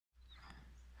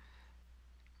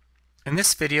In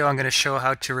this video, I'm going to show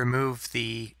how to remove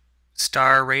the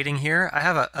star rating here. I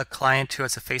have a client who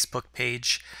has a Facebook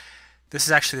page. This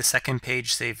is actually the second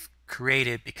page they've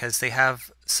created because they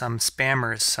have some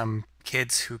spammers, some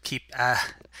kids who keep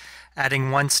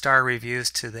adding one-star reviews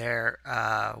to their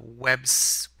web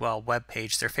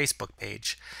page, their Facebook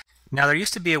page. Now there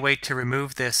used to be a way to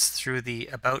remove this through the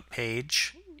About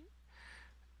page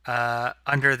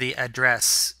under the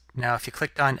address. Now if you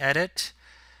clicked on Edit,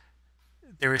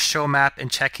 there is show map and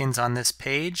check-ins on this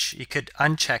page. You could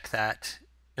uncheck that.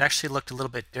 It actually looked a little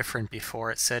bit different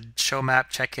before. It said show map,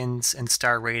 check-ins, and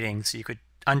star ratings. You could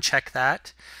uncheck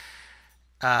that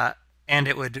and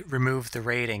it would remove the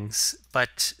ratings,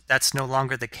 but that's no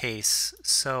longer the case.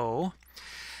 So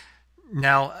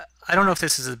now, I don't know if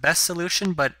this is the best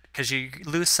solution, but because you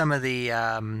lose some of the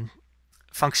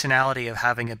functionality of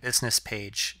having a business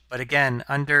page. But again,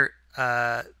 under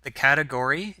the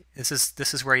category, this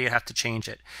is where you have to change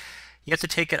it. You have to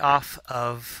take it off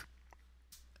of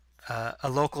a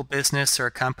local business or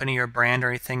a company or brand or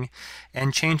anything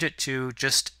and change it to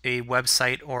just a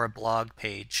website or a blog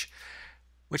page,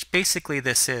 which basically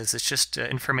this is. It's just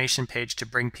an information page to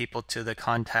bring people to the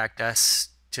Contact Us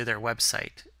to their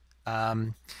website.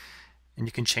 And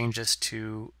you can change this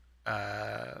to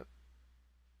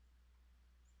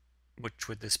which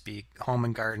would this be? Home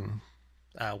and Garden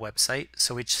website.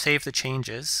 So we save the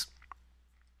changes.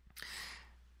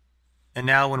 And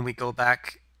now when we go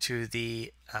back to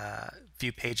the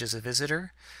view page as a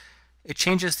visitor, it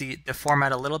changes the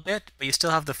format a little bit, but you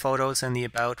still have the photos and the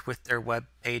about with their web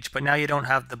page, but now you don't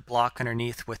have the block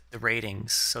underneath with the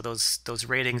ratings. So those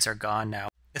ratings are gone now.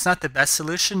 It's not the best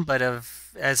solution, but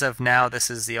as of now, this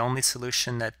is the only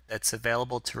solution that's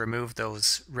available to remove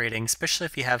those ratings, especially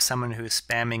if you have someone who's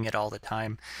spamming it all the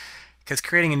time. Because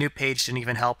creating a new page didn't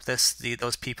even help this.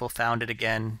 Those people found it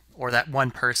again, or that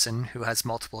one person who has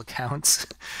multiple accounts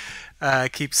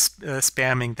keeps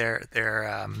spamming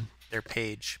their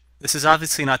page. This is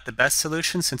obviously not the best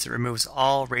solution since it removes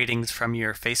all ratings from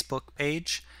your Facebook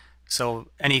page. So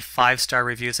any 5-star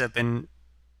reviews that have been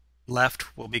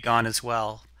left will be gone as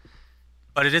well.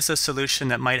 But it is a solution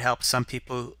that might help some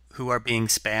people who are being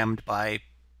spammed by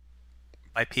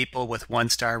people with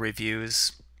 1-star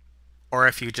reviews, or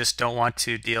if you just don't want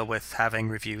to deal with having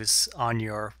reviews on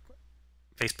your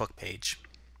Facebook page.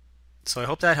 So I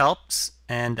hope that helps,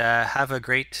 and have a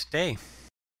great day.